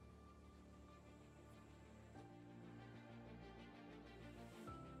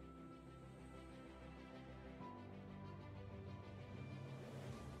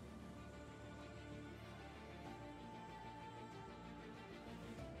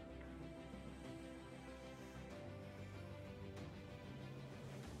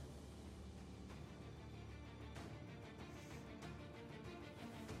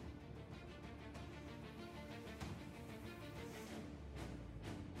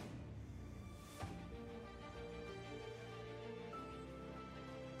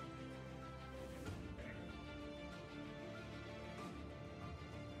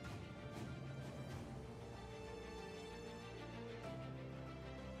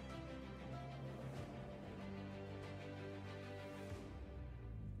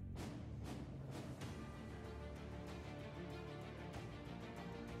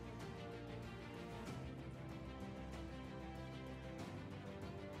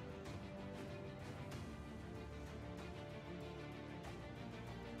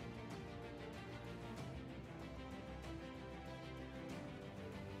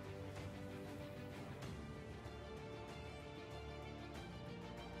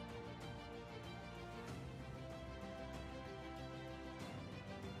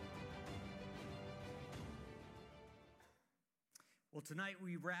Well, tonight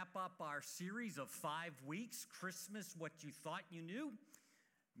we wrap up our series of 5 weeks, Christmas, What You Thought You Knew.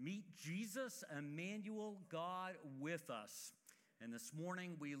 Meet Jesus, Immanuel, God with us. And this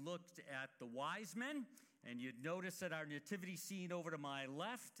morning we looked at the wise men, and you'd notice at our nativity scene over to my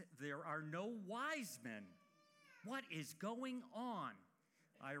left, there are no wise men. What is going on?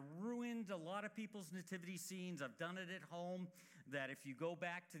 I ruined a lot of people's nativity scenes. I've done it at home. That if you go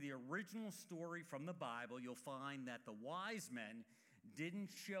back to the original story from the Bible, you'll find that the wise men didn't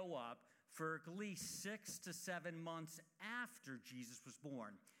show up for at least 6 to 7 months after Jesus was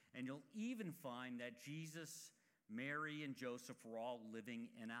born. And you'll even find that Jesus, Mary, and Joseph were all living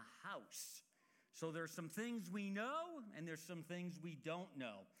in a house. So there's some things we know, and there's some things we don't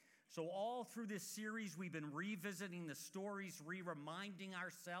know. So all through this series, we've been revisiting the stories, reminding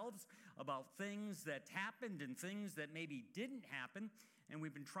ourselves about things that happened and things that maybe didn't happen, and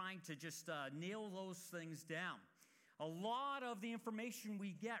we've been trying to just nail those things down. A lot of the information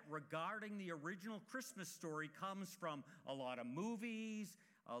we get regarding the original Christmas story comes from a lot of movies,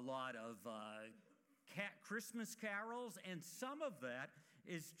 a lot of Christmas carols, and some of that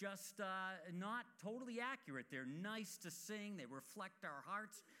is just not totally accurate. They're nice to sing. They reflect our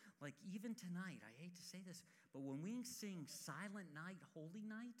hearts. Like even tonight, I hate to say this, but when we sing Silent Night, Holy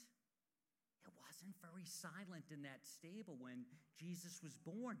Night, it wasn't very silent in that stable when Jesus was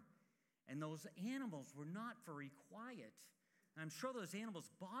born. And those animals were not very quiet. And I'm sure those animals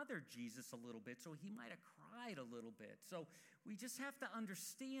bothered Jesus a little bit, so he might have cried a little bit. So we just have to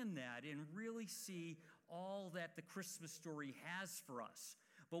understand that and really see all that the Christmas story has for us.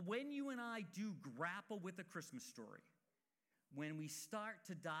 But when you and I do grapple with the Christmas story, when we start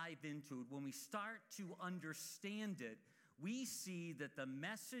to dive into it, when we start to understand it, we see that the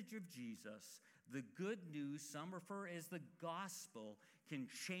message of Jesus, the good news, some refer as the gospel, can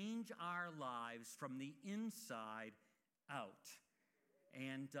change our lives from the inside out.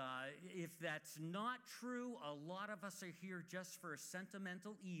 And if that's not true, a lot of us are here just for a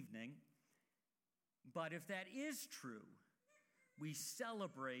sentimental evening. But if that is true, we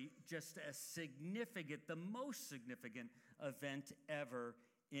celebrate just a significant, the most significant event ever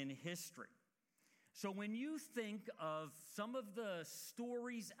in history. So when you think of some of the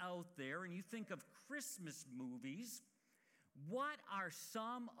stories out there and you think of Christmas movies, what are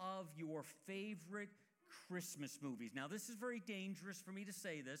some of your favorite Christmas movies? Now, this is very dangerous for me to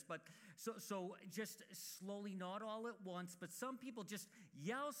say this, but so just slowly, not all at once, but some people just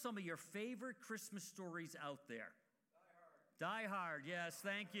yell some of your favorite Christmas stories out there. Die Hard. Die Hard, yes,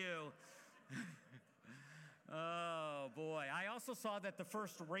 thank you. Oh, boy. I also saw that the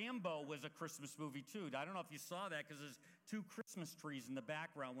first Rambo was a Christmas movie, too. I don't know if you saw that because there's 2 Christmas trees in the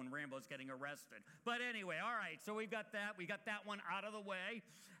background when Rambo's getting arrested. But anyway, all right, so we got that. We got that one out of the way.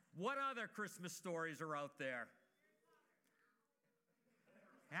 What other Christmas stories are out there?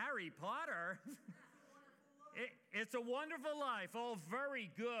 Harry Potter? It's a Wonderful Life. Oh,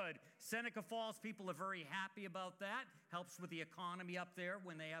 very good. Seneca Falls people are very happy about that. Helps with the economy up there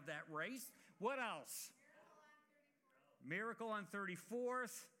when they have that race. What else? Miracle on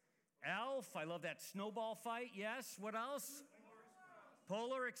 34th. Elf. I love that snowball fight. Yes. What else?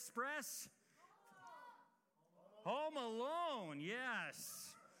 Polar Express. Home Alone.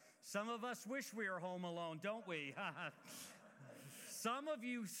 Yes. Some of us wish we were home alone, don't we? Some of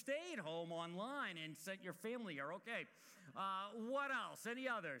you stayed home online and sent your family here. Okay. What else? Any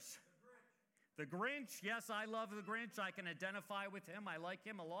others? The Grinch. Yes, I love The Grinch. I can identify with him. I like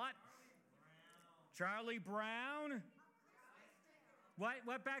him a lot. Charlie Brown.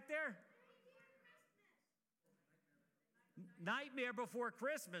 What back there? Nightmare Before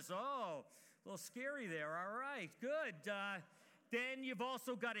Christmas. Oh, a little scary there. All right, good. Then you've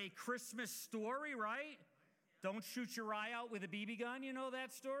also got A Christmas Story, right? Don't shoot your eye out with a BB gun. You know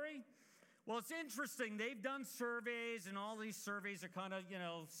that story? Well, it's interesting. They've done surveys, and all these surveys are kind of,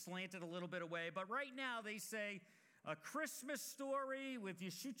 slanted a little bit away. But right now they say A Christmas Story with you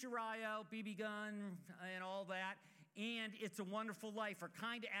shoot your eye out, BB gun, and all that. And It's a Wonderful Life are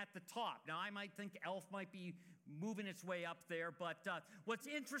kind of at the top. Now, I might think Elf might be moving its way up there, but what's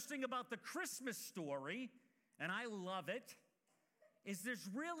interesting about the Christmas story, and I love it, is there's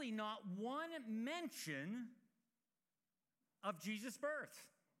really not one mention of Jesus' birth.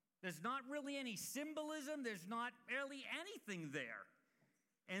 There's not really any symbolism. There's not barely anything there.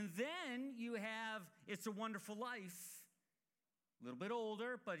 And then you have It's a Wonderful Life, a little bit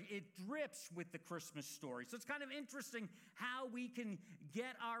older, but it drips with the Christmas story. So it's kind of interesting how we can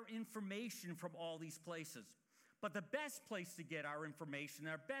get our information from all these places. But the best place to get our information,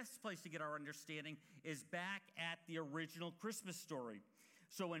 our best place to get our understanding is back at the original Christmas story.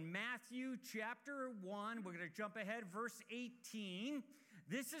 So in Matthew chapter 1, we're going to jump ahead, verse 18.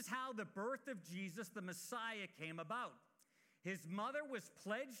 This is how the birth of Jesus, the Messiah, came about. His mother was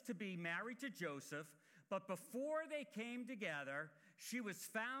pledged to be married to Joseph, but before they came together, she was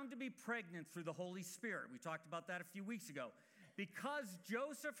found to be pregnant through the Holy Spirit. We talked about that a few weeks ago. Because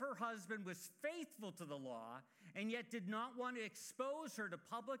Joseph, her husband, was faithful to the law and yet did not want to expose her to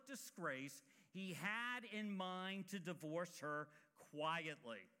public disgrace, he had in mind to divorce her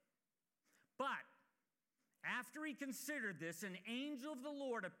quietly. But after he considered this, an angel of the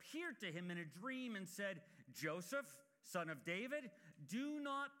Lord appeared to him in a dream and said, "Joseph, son of David, do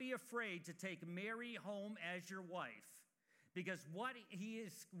not be afraid to take Mary home as your wife, because what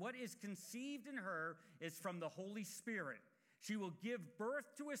is conceived in her is from the Holy Spirit. She will give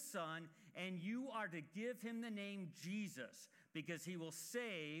birth to a son, and you are to give him the name Jesus, because he will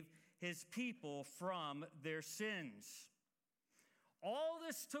save his people from their sins." All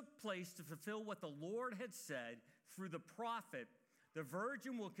this took place to fulfill what the Lord had said through the prophet, "The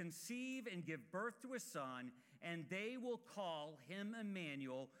virgin will conceive and give birth to a son, and they will call him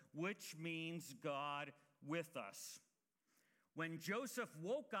Immanuel," which means God with us. When Joseph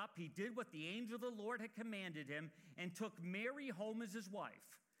woke up, he did what the angel of the Lord had commanded him and took Mary home as his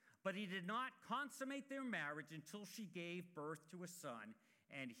wife. But he did not consummate their marriage until she gave birth to a son,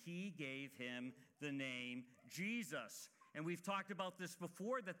 and he gave him the name Jesus. And we've talked about this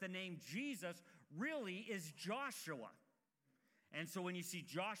before, that the name Jesus really is Joshua. And so when you see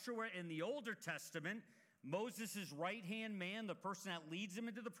Joshua in the Older Testament, Moses' right-hand man, the person that leads him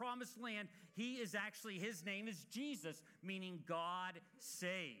into the promised land, his name is Jesus, meaning God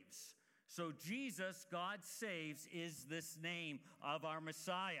saves. So Jesus, God saves, is this name of our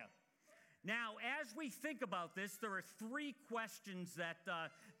Messiah. Now, as we think about this, there are three questions that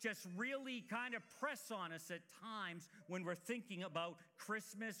just really kind of press on us at times when we're thinking about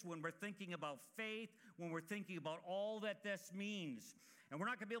Christmas, when we're thinking about faith, when we're thinking about all that this means. And we're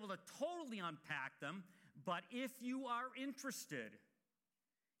not going to be able to totally unpack them, but if you are interested,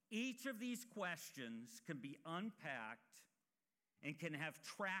 each of these questions can be unpacked and can have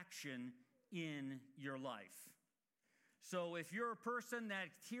traction in your life. So if you're a person that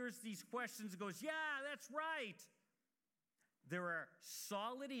hears these questions and goes, "Yeah, that's right," there are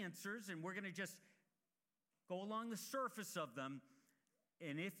solid answers, and we're going to just go along the surface of them.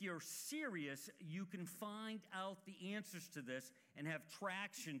 And if you're serious, you can find out the answers to this and have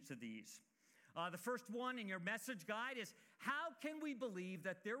traction to these. The first one in your message guide is, how can we believe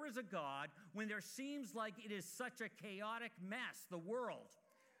that there is a God when there seems like it is such a chaotic mess, the world?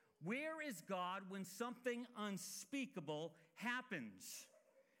 Where is God when something unspeakable happens?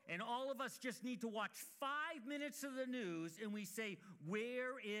 And all of us just need to watch 5 minutes of the news and we say,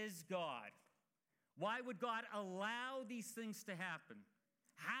 where is God? Why would God allow these things to happen?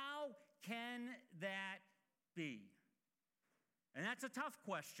 How can that be? And that's a tough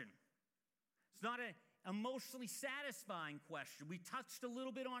question. It's not an emotionally satisfying question. We touched a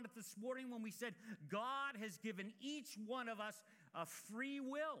little bit on it this morning when we said God has given each one of us a free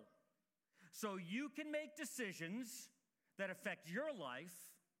will. So you can make decisions that affect your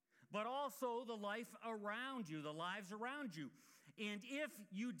life, but also the life around you, the lives around you. And if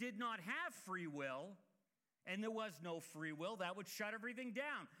you did not have free will, and there was no free will, that would shut everything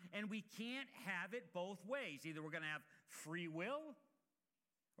down. And we can't have it both ways. Either we're going to have free will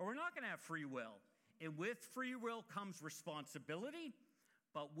or we're not going to have free will. And with free will comes responsibility.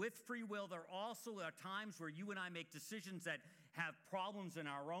 But with free will, there also are times where you and I make decisions that have problems in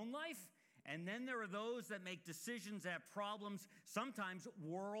our own life. And then there are those that make decisions that have problems sometimes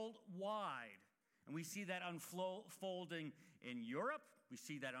worldwide. And we see that unfolding in Europe. We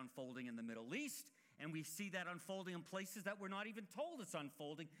see that unfolding in the Middle East. And we see that unfolding in places that we're not even told it's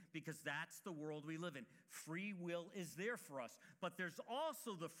unfolding, because that's the world we live in. Free will is there for us. But there's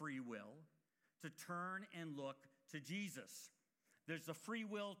also the free will to turn and look to Jesus. There's the free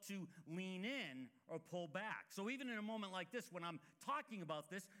will to lean in or pull back. So even in a moment like this, when I'm talking about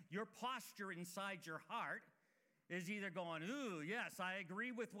this, your posture inside your heart is either going, "Ooh, yes, I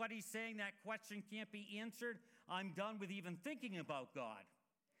agree with what he's saying. That question can't be answered. I'm done with even thinking about God."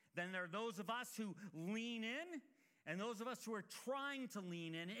 Then there are those of us who lean in, and those of us who are trying to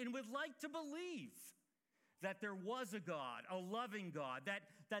lean in and would like to believe that there was a God, a loving God,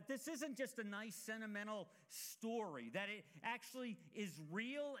 that this isn't just a nice sentimental story, that it actually is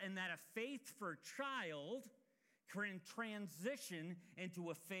real, and that a faith for a child can transition into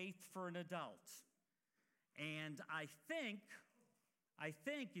a faith for an adult. And I think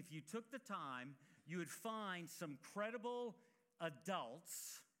if you took the time, you would find some credible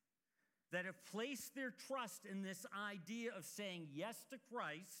adults that have placed their trust in this idea of saying yes to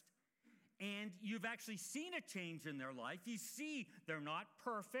Christ, and you've actually seen a change in their life. You see they're not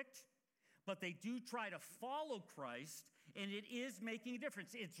perfect, but they do try to follow Christ, and it is making a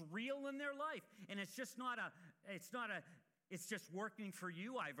difference. It's real in their life, and it's just working for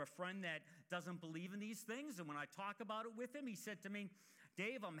you. I have a friend that doesn't believe in these things, and when I talk about it with him, he said to me,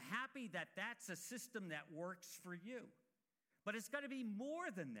 Dave, I'm happy that that's a system that works for you. But it's got to be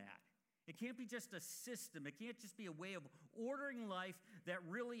more than that. It can't be just a system. It can't just be a way of ordering life that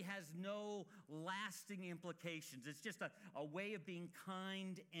really has no lasting implications. It's just a way of being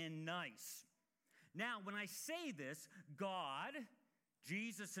kind and nice. Now, when I say this, God,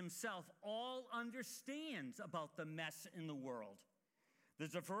 Jesus himself, all understands about the mess in the world.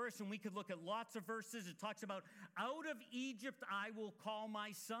 There's a verse, and we could look at lots of verses. It talks about, out of Egypt I will call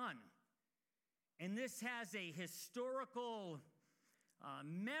my son. And this has a historical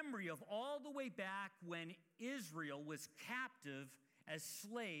memory of all the way back when Israel was captive as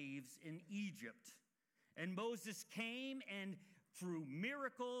slaves in Egypt. And Moses came and through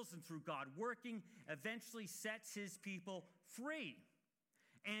miracles and through God working, eventually sets his people free.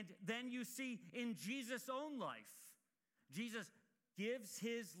 And then you see in Jesus' own life, Jesus gives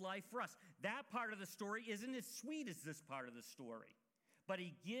his life for us. That part of the story isn't as sweet as this part of the story, but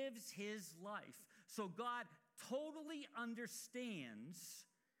he gives his life. So God totally understands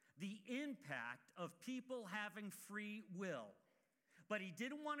the impact of people having free will. But he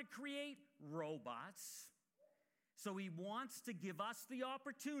didn't want to create robots, so he wants to give us the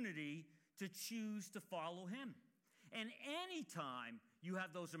opportunity to choose to follow him. And anytime you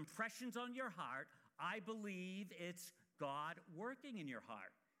have those impressions on your heart, I believe it's God working in your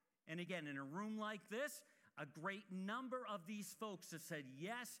heart. And again, in a room like this, a great number of these folks have said,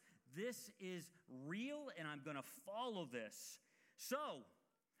 yes, this is real, and I'm going to follow this. So,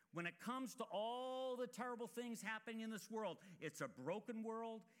 when it comes to all the terrible things happening in this world, it's a broken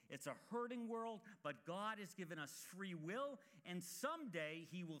world, it's a hurting world, but God has given us free will, and someday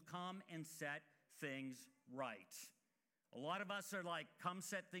he will come and set things right. A lot of us are like, come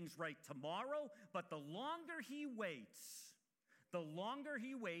set things right tomorrow, but the longer he waits,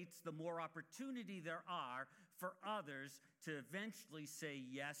 the more opportunity there are for others to eventually say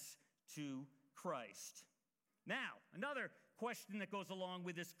yes to Christ. Now, another question that goes along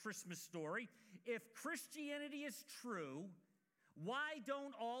with this Christmas story. If Christianity is true, why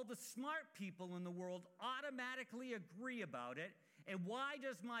don't all the smart people in the world automatically agree about it? And why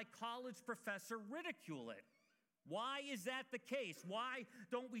does my college professor ridicule it? Why is that the case? Why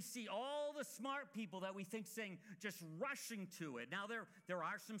don't we see all the smart people that we think saying, just rushing to it? Now, there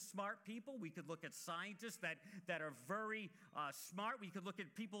are some smart people. We could look at scientists that are very smart. We could look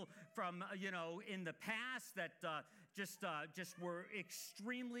at people from, in the past that just were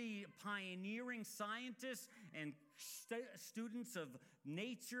extremely pioneering scientists and students of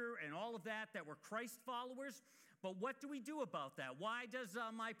nature and all of that were Christ followers. But what do we do about that? Why does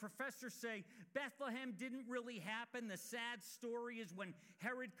my professor say Bethlehem didn't really happen? The sad story is when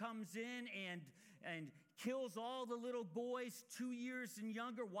Herod comes in and kills all the little boys 2 years and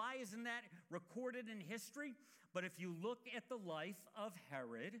younger. Why isn't that recorded in history? But if you look at the life of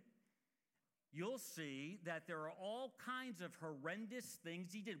Herod, you'll see that there are all kinds of horrendous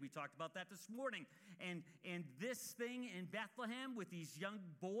things he did. We talked about that this morning. And this thing in Bethlehem with these young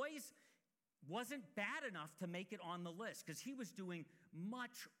boys wasn't bad enough to make it on the list because he was doing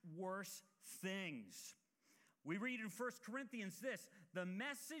much worse things. We read in 1 Corinthians this, the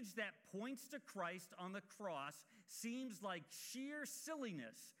message that points to Christ on the cross seems like sheer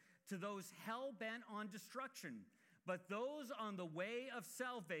silliness to those hell-bent on destruction. But those on the way of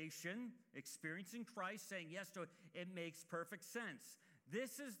salvation, experiencing Christ, saying yes to it, it makes perfect sense.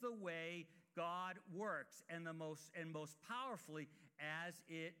 This is the way God works, and most powerfully as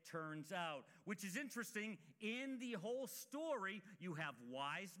it turns out. Which is interesting, in the whole story, you have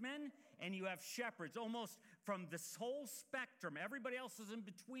wise men and you have shepherds, almost from this whole spectrum. Everybody else is in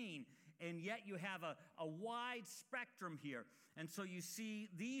between, and yet you have a wide spectrum here. And so you see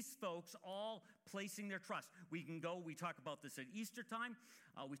these folks all placing their trust. We talk about this at Easter time.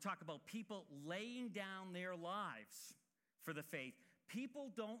 We talk about people laying down their lives for the faith.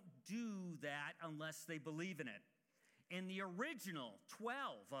 People don't do that unless they believe in it. And the original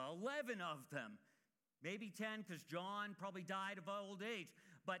 12, 11 of them, maybe 10 because John probably died of old age,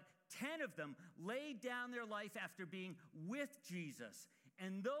 but 10 of them laid down their life after being with Jesus.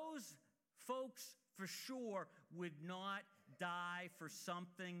 And those folks for sure would not die for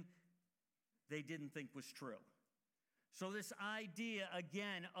something they didn't think was true. So this idea,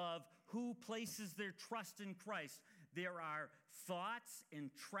 again, of who places their trust in Christ, there are thoughts and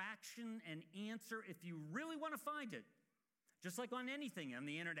traction and answer if you really want to find it. Just like on anything on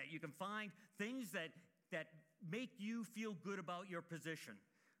the internet, you can find things that make you feel good about your position.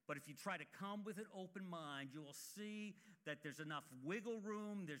 But if you try to come with an open mind, you will see that there's enough wiggle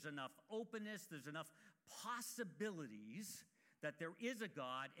room, there's enough openness, there's enough possibilities that there is a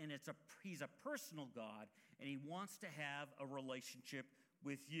God, and he's a personal God, and he wants to have a relationship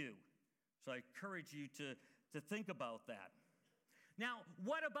with you. So I encourage you to think about that. Now,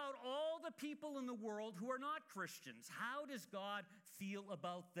 what about all the people in the world who are not Christians? How does God feel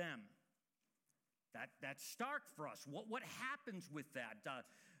about them? That's stark for us. What happens with that?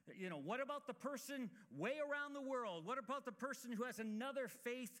 What about the person way around the world? What about the person who has another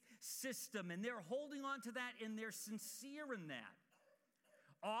faith system and they're holding on to that and they're sincere in that?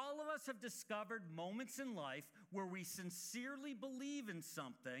 All of us have discovered moments in life where we sincerely believe in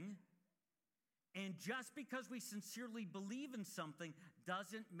something, and just because we sincerely believe in something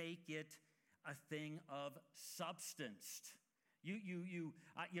doesn't make it a thing of substance.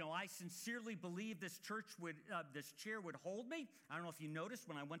 I sincerely believe this chair would hold me. I don't know if you noticed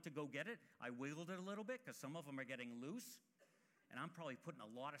when I went to go get it, I wiggled it a little bit because some of them are getting loose. And I'm probably putting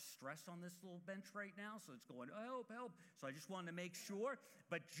a lot of stress on this little bench right now, so it's going, help, help. So I just wanted to make sure.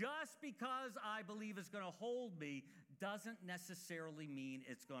 But just because I believe it's going to hold me doesn't necessarily mean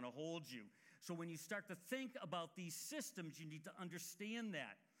it's going to hold you. So when you start to think about these systems, you need to understand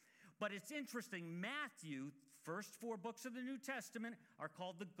that. But it's interesting, Matthew, first 4 books of the New Testament are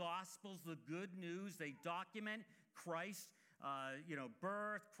called the Gospels, the good news. They document Christ,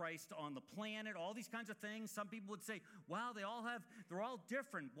 birth, Christ on the planet, all these kinds of things. Some people would say, wow, they're all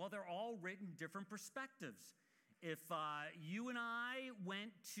different. Well, they're all written different perspectives. If you and I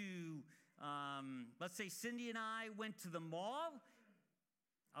went to, let's say Cindy and I went to the mall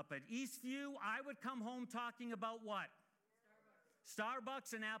up at Eastview, I would come home talking about what?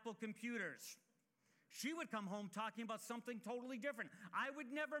 Starbucks and Apple computers. She would come home talking about something totally different. I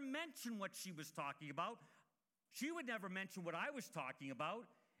would never mention what she was talking about. She would never mention what I was talking about.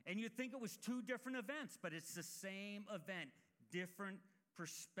 And you'd think it was 2 different events, but it's the same event, different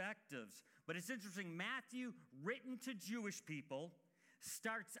perspectives. But it's interesting, Matthew, written to Jewish people,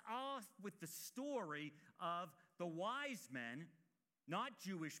 starts off with the story of the wise men, not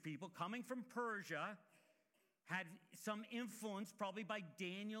Jewish people, coming from Persia, had some influence probably by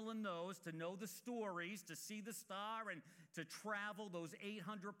Daniel and those to know the stories, to see the star and to travel those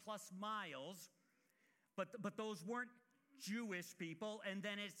 800 plus miles. But those weren't Jewish people. And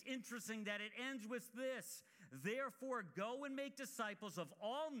then it's interesting that it ends with this. Therefore, go and make disciples of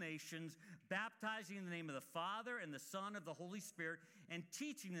all nations, baptizing in the name of the Father and the Son of the Holy Spirit, and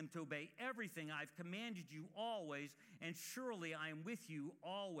teaching them to obey everything I've commanded you always. And surely I am with you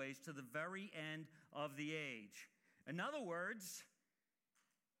always to the very end of the age. In other words,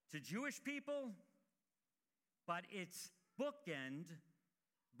 to Jewish people, but it's bookend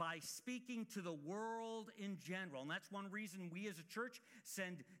by speaking to the world in general. And that's one reason we as a church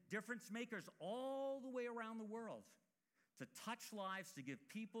send difference makers all the way around the world to touch lives, to give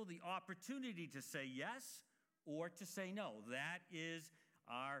people the opportunity to say yes or to say no. That is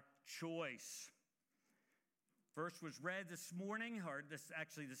our choice. Verse was read this morning, or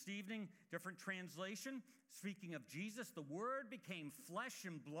this evening, different translation. Speaking of Jesus, the Word became flesh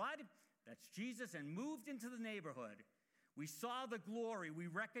and blood, that's Jesus, and moved into the neighborhood. We saw the glory. We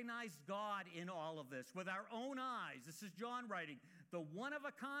recognized God in all of this with our own eyes. This is John writing. The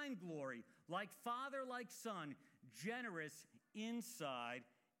one-of-a-kind glory, like Father, like Son, generous inside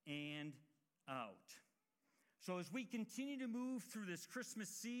and out. So as we continue to move through this Christmas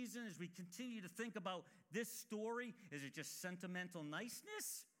season, as we continue to think about this story, is it just sentimental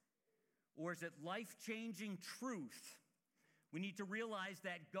niceness? Or is it life-changing truth? We need to realize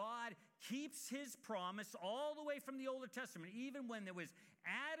that God keeps his promise all the way from the Old Testament. Even when there was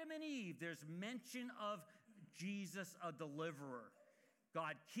Adam and Eve, there's mention of Jesus, a deliverer.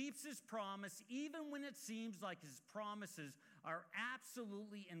 God keeps his promise even when it seems like his promises are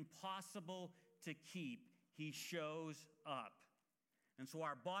absolutely impossible to keep. He shows up. And so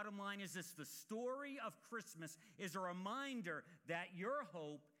our bottom line is this: the story of Christmas is a reminder that your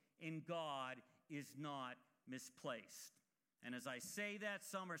hope in God is not misplaced. And as I say that,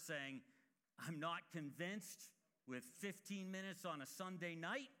 some are saying, I'm not convinced with 15 minutes on a Sunday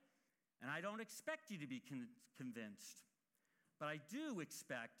night, and I don't expect you to be convinced. But I do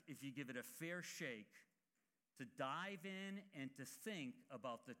expect, if you give it a fair shake, to dive in and to think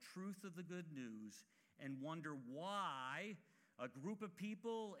about the truth of the good news and wonder why a group of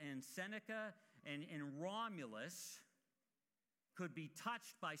people in Seneca and in Romulus could be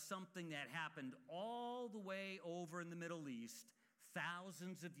touched by something that happened all the way over in the Middle East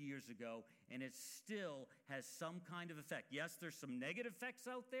thousands of years ago, and it still has some kind of effect. Yes, there's some negative effects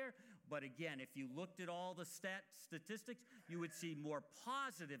out there, but again, if you looked at all the statistics, you would see more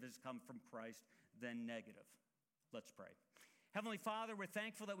positive has come from Christ than negative. Let's pray. Heavenly Father, we're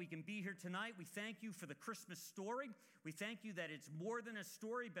thankful that we can be here tonight. We thank you for the Christmas story. We thank you that it's more than a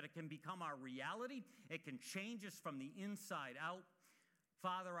story, but it can become our reality. It can change us from the inside out.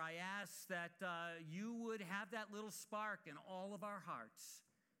 Father, I ask that you would have that little spark in all of our hearts.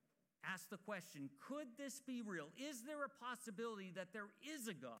 Ask the question, could this be real? Is there a possibility that there is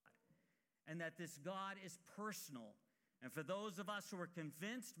a God and that this God is personal? And for those of us who are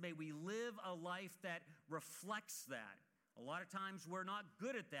convinced, may we live a life that reflects that. A lot of times we're not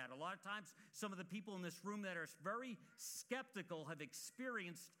good at that. A lot of times some of the people in this room that are very skeptical have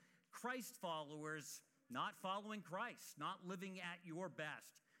experienced Christ followers not following Christ, not living at your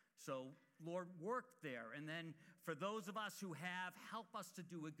best. So, Lord, work there. And then for those of us who have, help us to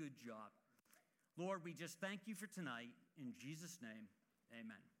do a good job. Lord, we just thank you for tonight. In Jesus' name,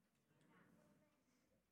 amen.